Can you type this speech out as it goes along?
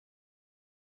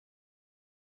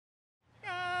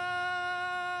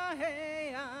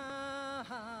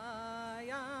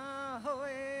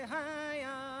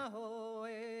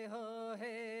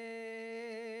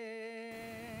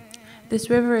This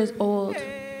river is old.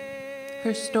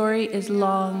 Her story is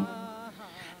long.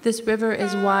 This river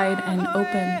is wide and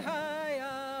open.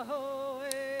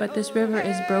 But this river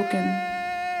is broken.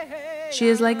 She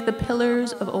is like the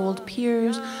pillars of old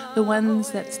piers, the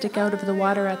ones that stick out of the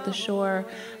water at the shore,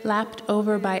 lapped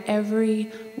over by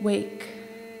every wake.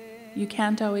 You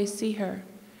can't always see her,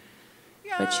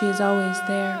 but she is always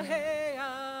there.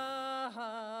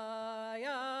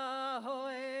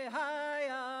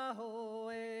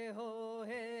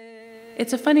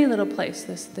 It's a funny little place,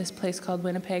 this place called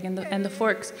Winnipeg and the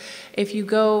Forks. If you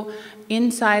go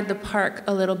inside the park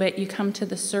a little bit, you come to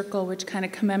the circle, which kind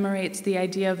of commemorates the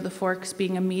idea of the Forks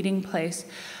being a meeting place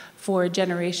for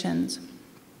generations.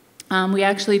 We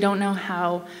actually don't know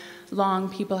how long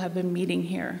people have been meeting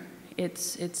here.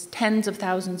 It's tens of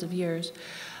thousands of years,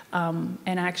 and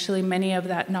actually many of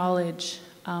that knowledge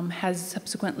has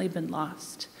subsequently been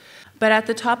lost. But at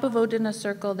the top of Oodena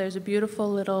Circle, there's a beautiful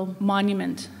little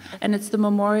monument, and it's the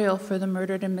memorial for the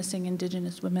murdered and missing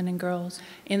Indigenous women and girls.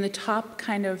 In the top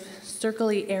kind of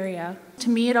circle-y area,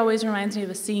 to me it always reminds me of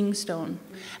a seeing stone.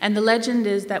 And the legend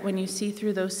is that when you see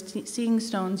through those seeing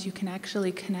stones, you can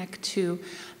actually connect to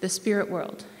the spirit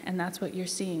world, and that's what you're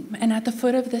seeing. And at the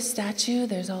foot of this statue,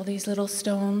 there's all these little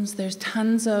stones. There's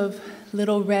tons of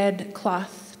little red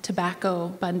cloth tobacco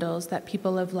bundles that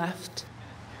people have left.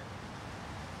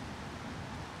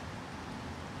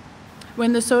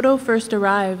 When the Saulteaux first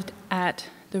arrived at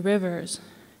the rivers,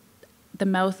 the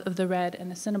mouth of the Red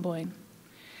and Assiniboine,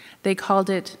 they called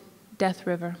it Death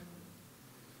River.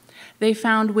 They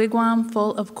found wigwam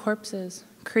full of corpses,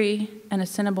 Cree and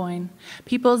Assiniboine,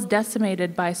 peoples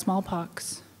decimated by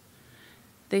smallpox.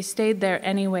 They stayed there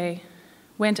anyway,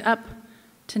 went up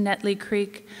to Netley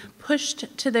Creek,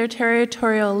 pushed to their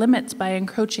territorial limits by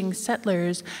encroaching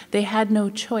settlers. They had no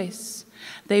choice.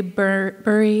 They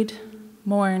buried,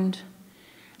 mourned,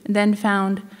 and then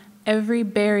found every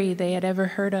berry they had ever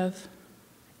heard of,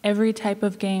 every type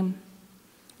of game,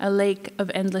 a lake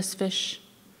of endless fish.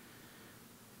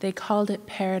 They called it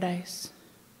paradise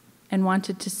and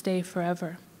wanted to stay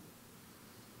forever.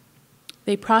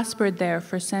 They prospered there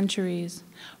for centuries,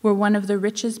 were one of the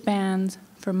richest bands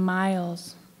for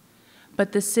miles,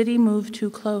 but the city moved too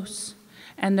close,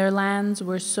 and their lands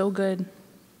were so good.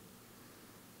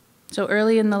 So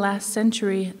early in the last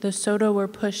century, the Saulteaux were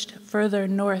pushed further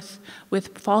north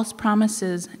with false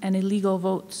promises and illegal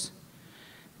votes.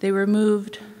 They were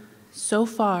moved so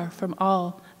far from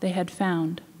all they had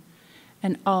found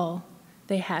and all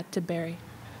they had to bury.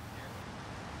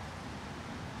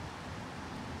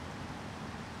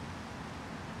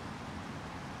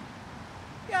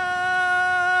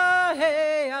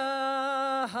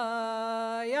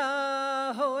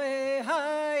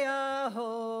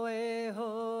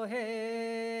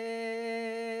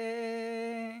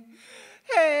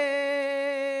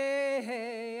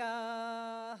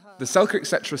 The Selkirk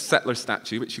settler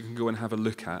statue, which you can go and have a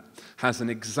look at, has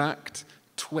an exact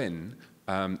twin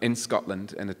in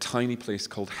Scotland in a tiny place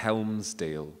called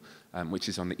Helmsdale, which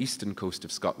is on the eastern coast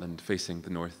of Scotland facing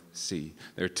the North Sea.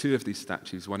 There are two of these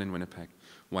statues, one in Winnipeg,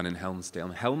 one in Helmsdale.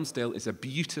 And Helmsdale is a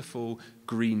beautiful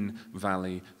green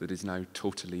valley that is now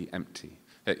totally empty.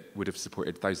 It would have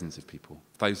supported thousands of people,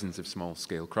 thousands of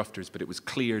small-scale crofters, but it was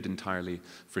cleared entirely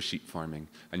for sheep farming,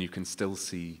 and you can still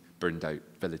see burned-out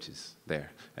villages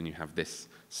there, and you have this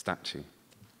statue.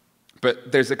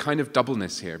 But there's a kind of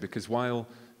doubleness here, because while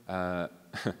the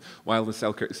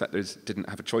Selkirk settlers didn't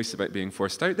have a choice about being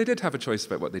forced out, they did have a choice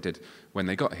about what they did when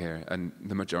they got here, and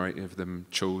the majority of them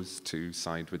chose to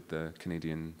side with the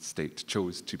Canadian state,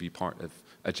 chose to be part of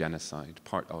a genocide,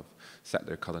 part of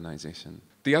settler colonization.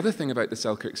 The other thing about the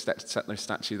Selkirk settler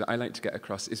statue that I like to get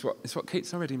across is what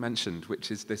Kate's already mentioned, which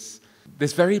is this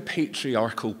very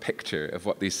patriarchal picture of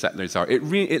what these settlers are. It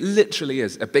literally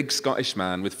is a big Scottish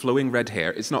man with flowing red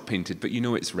hair. It's not painted, but you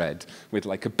know it's red, with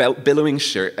like a billowing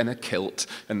shirt and a kilt,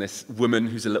 and this woman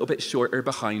who's a little bit shorter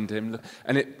behind him.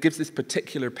 And it gives this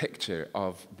particular picture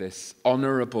of this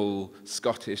honourable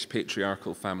Scottish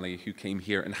patriarchal family who came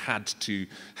here and had to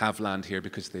have land here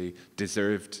because they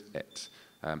deserved it.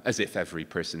 As if every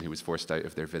person who was forced out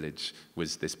of their village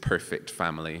was this perfect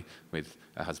family with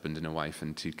a husband and a wife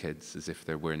and 2 kids, as if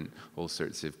there weren't all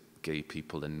sorts of gay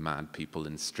people and mad people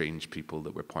and strange people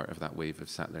that were part of that wave of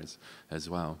settlers as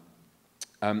well.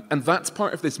 And that's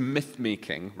part of this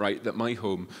myth-making, right, that my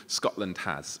home, Scotland,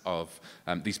 has of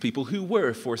these people who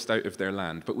were forced out of their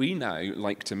land. But we now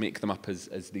like to make them up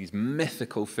as these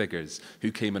mythical figures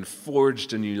who came and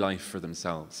forged a new life for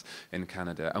themselves in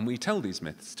Canada. And we tell these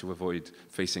myths to avoid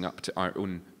facing up to our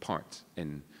own part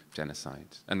in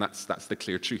genocide. And that's the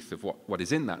clear truth of what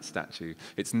is in that statue.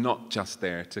 It's not just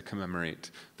there to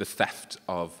commemorate the theft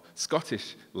of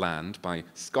Scottish land by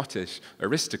Scottish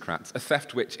aristocrats, a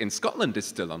theft which in Scotland is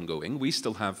still ongoing. We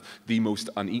still have the most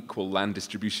unequal land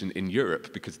distribution in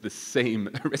Europe because the same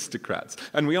aristocrats,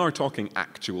 and we are talking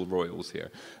actual royals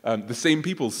here, the same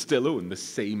people still own the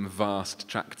same vast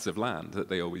tracts of land that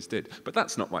they always did. But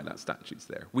that's not why that statue's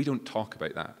there. We don't talk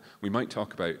about that. We might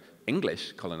talk about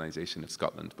English colonization of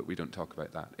Scotland, but we don't talk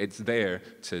about that. It's there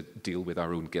to deal with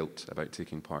our own guilt about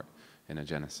taking part in a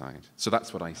genocide. So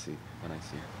that's what I see when I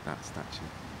see that statue.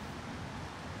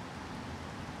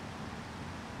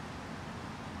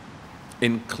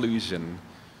 Inclusion.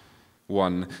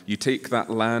 1, you take that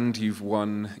land you've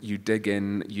won, you dig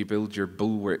in, you build your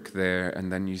bulwark there,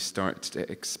 and then you start to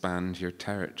expand your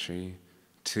territory.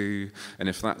 2, and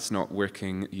if that's not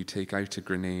working, you take out a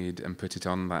grenade and put it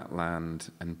on that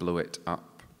land and blow it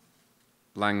up.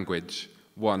 Language.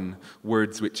 1,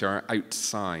 words which are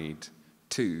outside.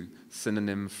 2,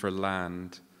 synonym for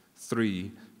land.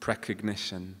 3,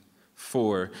 precognition.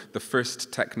 4, the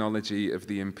first technology of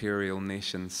the imperial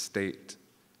nation state.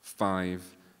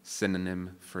 5,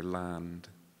 synonym for land.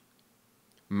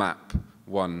 Map.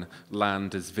 1,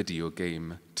 land as video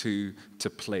game. 2, to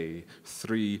play.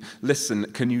 3, listen,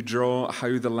 can you draw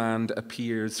how the land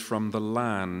appears from the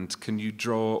land? Can you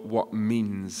draw what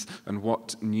means and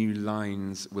what new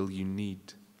lines will you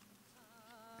need?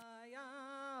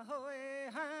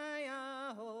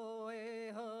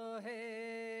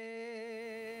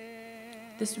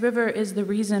 This river is the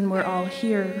reason we're all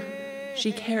here.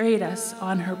 She carried us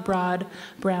on her broad,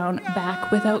 brown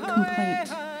back without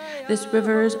complaint. This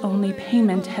river's only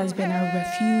payment has been our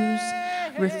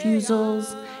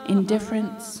refusals,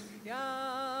 indifference.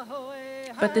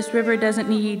 But this river doesn't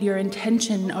need your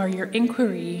intention or your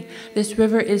inquiry. This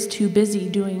river is too busy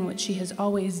doing what she has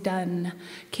always done,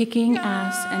 kicking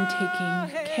ass and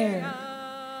taking care.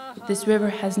 This river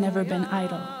has never been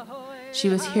idle. She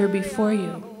was here before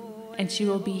you, and she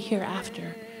will be here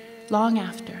after, long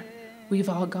after we've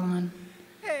all gone.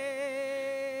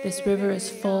 This river is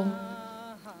full.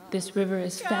 This river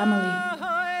is family.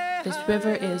 This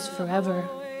river is forever.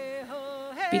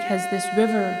 Because this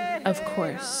river, of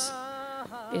course,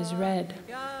 is red.